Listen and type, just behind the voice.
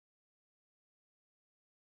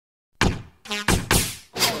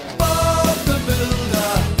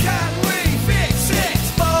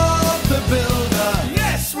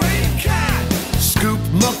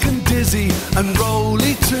and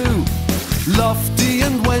Rolly too. Lofty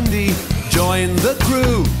and Wendy join the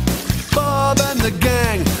crew. Bob and the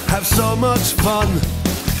gang have so much fun.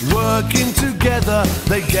 Working together,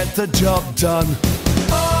 they get the job done.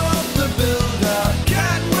 Bob the Builder,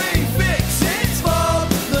 can we fix it? Bob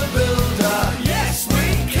the Builder, yes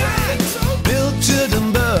we can. Pilchard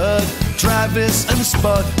and Bird, Travis and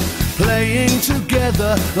Spud, playing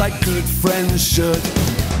together like good friends should.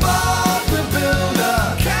 Bob the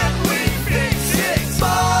Builder, can we fix it?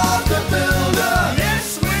 Bob the Builder,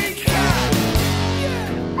 yes we can.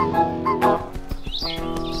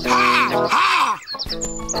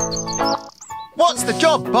 What's the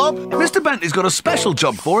job, Bob? Mr. Bentley's got a special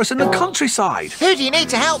job for us in the countryside. Who do you need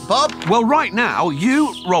to help, Bob? Well, right now,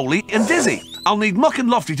 you, Rolly and Dizzy. I'll need Muck and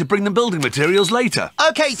Lofty to bring the building materials later.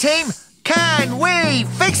 OK, team. Can we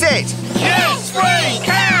fix it? Yes, we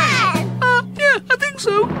can! Yeah, I think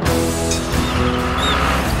so.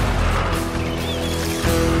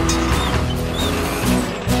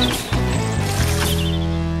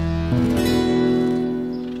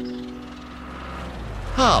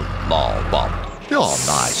 Hello, Bob. You're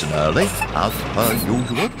nice and early, as per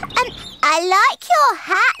usual. I like your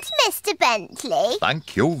hat, Mr. Bentley.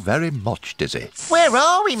 Thank you very much, Dizzy. Where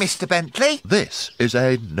are we, Mr. Bentley? This is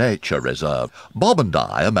a nature reserve. Bob and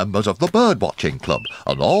I are members of the Birdwatching Club,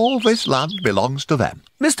 and all this land belongs to them.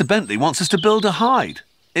 Mr. Bentley wants us to build a hide.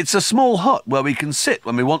 It's a small hut where we can sit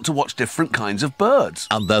when we want to watch different kinds of birds.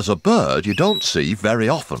 And there's a bird you don't see very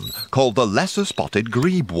often, called the lesser-spotted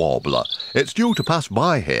grebe warbler. It's due to pass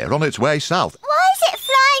by here on its way south. Why is it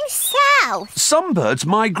flying south? Some birds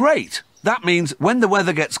migrate. That means when the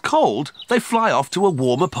weather gets cold, they fly off to a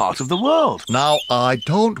warmer part of the world. Now, I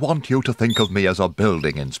don't want you to think of me as a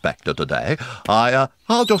building inspector today.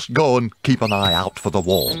 I'll just go and keep an eye out for the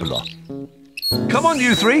warbler. Come on,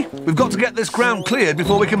 you three. We've got to get this ground cleared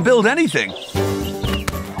before we can build anything.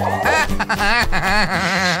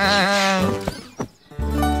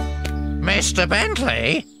 Mr.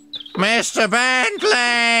 Bentley? Mr.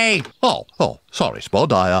 Bentley! Oh, sorry,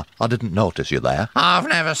 Spud. I didn't notice you there. I've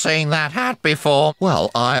never seen that hat before. Well,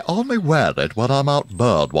 I only wear it when I'm out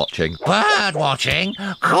bird watching. Bird watching?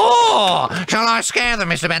 Cool! Shall I scare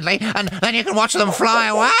them, Mr. Bentley, and then you can watch them fly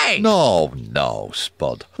away? No,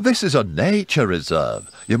 Spud. This is a nature reserve.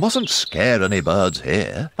 You mustn't scare any birds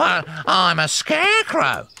here. But I'm a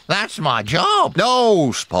scarecrow. That's my job.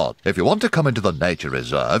 No, Spud. If you want to come into the nature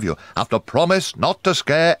reserve, you have to promise not to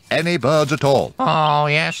scare any birds at all. Oh,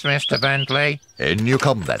 yes, Mr. Bentley. In you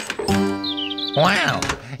come, then. Well,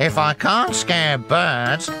 if I can't scare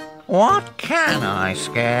birds, what can I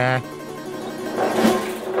scare?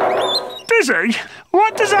 Dizzy,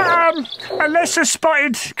 what does a lesser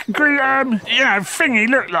spotted thingy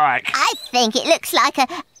look like? I think it looks like a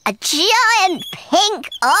giant pink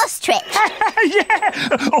ostrich.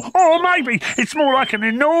 Yeah, or maybe it's more like an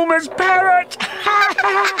enormous parrot.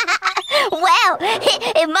 Well,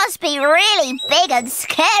 it must be really big and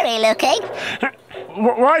scary looking.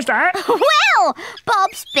 Why is that? Well,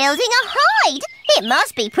 Bob's building a hide. It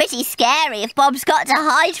must be pretty scary if Bob's got to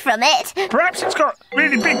hide from it. Perhaps it's got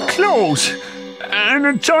really big claws and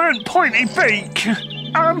a giant pointy beak.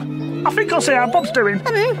 I think I'll see how Bob's doing.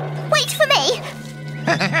 Wait for me.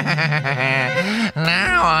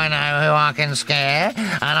 Now I know who I can scare,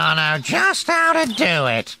 and I know just how to do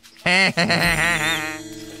it.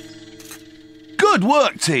 Good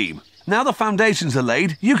work, team. Now the foundations are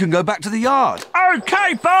laid, you can go back to the yard.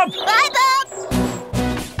 OK, Bob. Bye, Bob.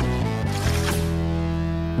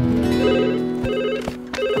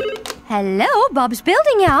 Hello, Bob's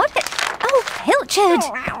building yard. Oh, Pilchard.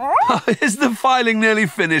 Is the filing nearly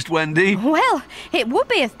finished, Wendy? Well, it would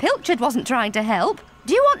be if Pilchard wasn't trying to help.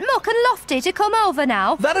 Do you want Muck and Lofty to come over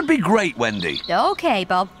now? That'd be great, Wendy. OK,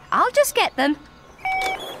 Bob. I'll just get them.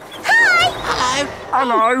 Hi.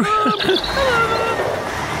 Hello.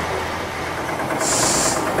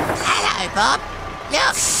 Hello, Bob.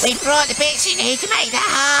 Look, we've brought the bits you need to make the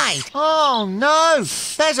hide. Oh, no.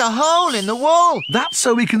 There's a hole in the wall. That's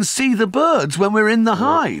so we can see the birds when we're in the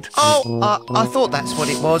hide. Oh, I thought that's what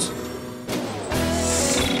it was.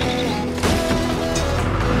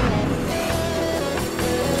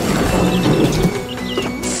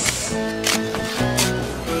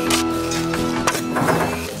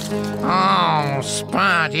 Oh,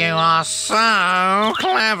 Spud, you are so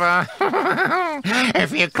clever.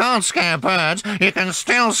 If you can't scare birds, you can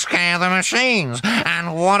still scare the machines.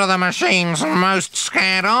 And what are the machines most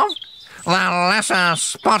scared of? The lesser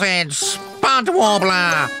spotted spud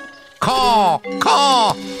warbler. Caw,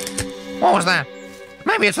 caw. What was that?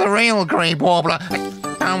 Maybe it's the real grebe warbler.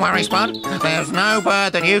 Don't worry, Spud. There's no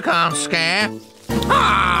bird that you can't scare.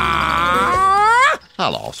 Ah!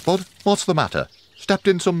 Hello, Spud. What's the matter? Stepped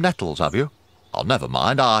in some nettles, have you? Oh, never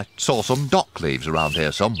mind. I saw some dock leaves around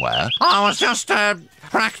here somewhere. I was just,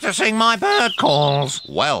 practicing my bird calls.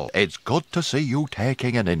 Well, it's good to see you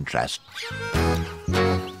taking an interest.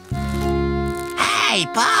 Hey,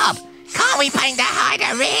 Bob, can't we paint the hide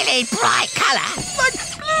a really bright colour? Like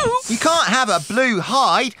blue? You can't have a blue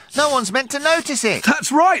hide. No one's meant to notice it.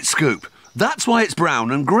 That's right, Scoop. That's why it's brown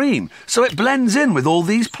and green, so it blends in with all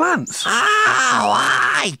these plants. Oh,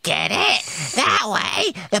 I get it. That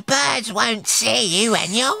way, the birds won't see you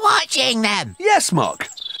when you're watching them. Yes, Muck.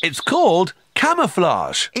 It's called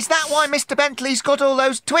camouflage. Is that why Mr. Bentley's got all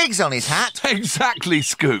those twigs on his hat? Exactly,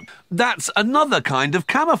 Scoop. That's another kind of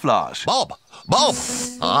camouflage. Bob!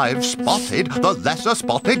 I've spotted the lesser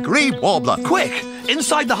spotted grebe warbler. Quick!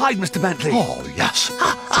 Inside the hide, Mr. Bentley. Oh, yes.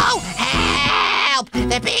 Oh, help!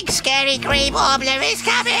 The big scary grebe warbler is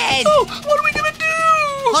coming! Oh, what are we going to do?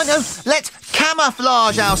 I know. Let's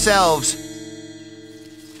camouflage ourselves.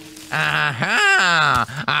 Aha!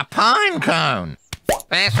 A pine cone.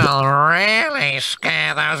 This'll really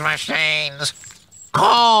scare those machines.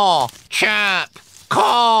 Caw! Chirp!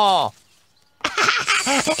 Caw!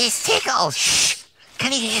 This tickles. Shh!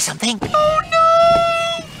 Can you hear something? Oh,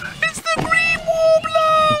 no! It's the grebe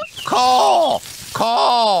warbler! Caw!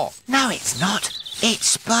 Caw! No, it's not. It's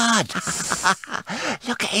Spud.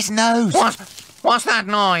 Look at his nose. What's that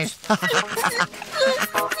noise?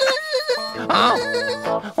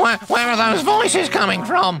 Oh, where are those voices coming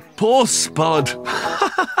from? Poor Spud.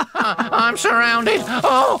 I'm surrounded.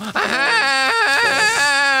 Oh,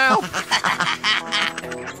 help!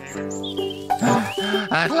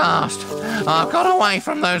 At last, I've got away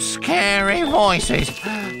from those scary voices.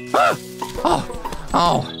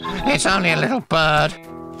 Oh, it's only a little bird.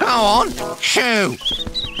 Go on, shoo.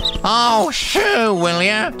 Oh, shoo, will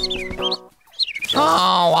you?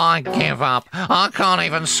 Oh, I give up. I can't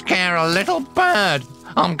even scare a little bird.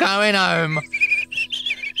 I'm going home.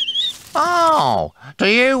 Oh, do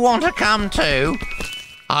you want to come too?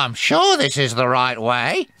 I'm sure this is the right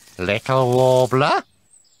way, little warbler.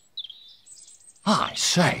 I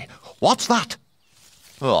say, what's that?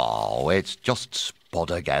 Oh, it's just Spud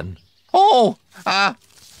again. Oh,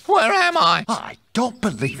 where am I? I don't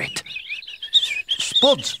believe it.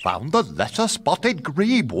 Spud's found the lesser spotted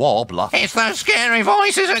grebe warbler. It's those scary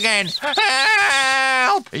voices again.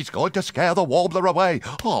 Help! He's going to scare the warbler away.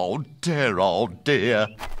 Oh, dear, oh, dear.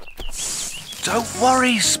 Don't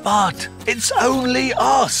worry, Spud. It's only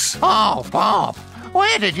us. Oh, Bob,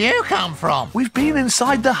 where did you come from? We've been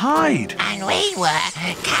inside the hide. And we were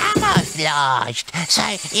camouflaged,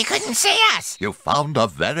 so you couldn't see us. You found a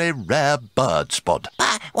very rare bird, Spud.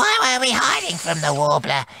 But why were we hiding from the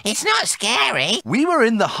warbler? It's not scary. We were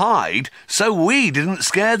in the hide, so we didn't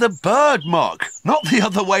scare the bird, Muck. Not the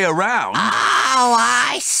other way around. Oh,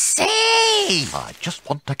 I see. I just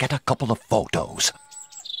want to get a couple of photos.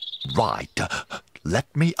 Right,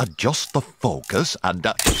 let me adjust the focus and...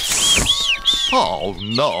 Oh,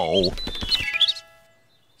 no.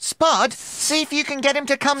 Spud, see if you can get him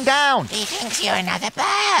to come down. He thinks you're another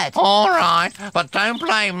bird. All right, but don't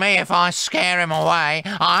blame me if I scare him away.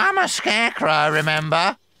 I'm a scarecrow,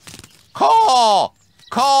 remember? Caw!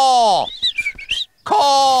 Caw!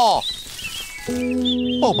 Caw!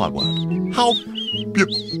 Oh, my word. How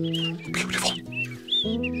beautiful.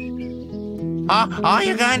 Are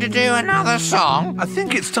you going to do another song? I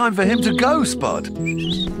think it's time for him to go, Spud.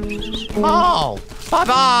 Oh,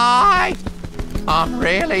 bye-bye. I'm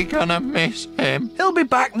really gonna miss him. He'll be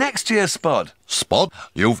back next year, Spud. Spud,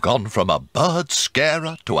 you've gone from a bird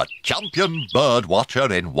scarer to a champion bird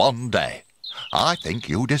watcher in one day. I think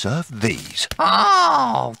you deserve these.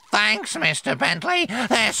 Oh, thanks, Mr. Bentley.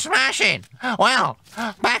 They're smashing. Well,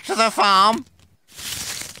 back to the farm.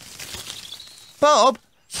 Bob,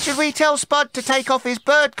 should we tell Spud to take off his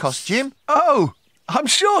bird costume? Oh, I'm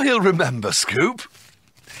sure he'll remember, Scoop.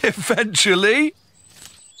 Eventually.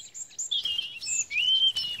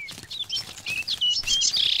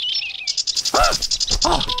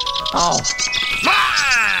 Oh,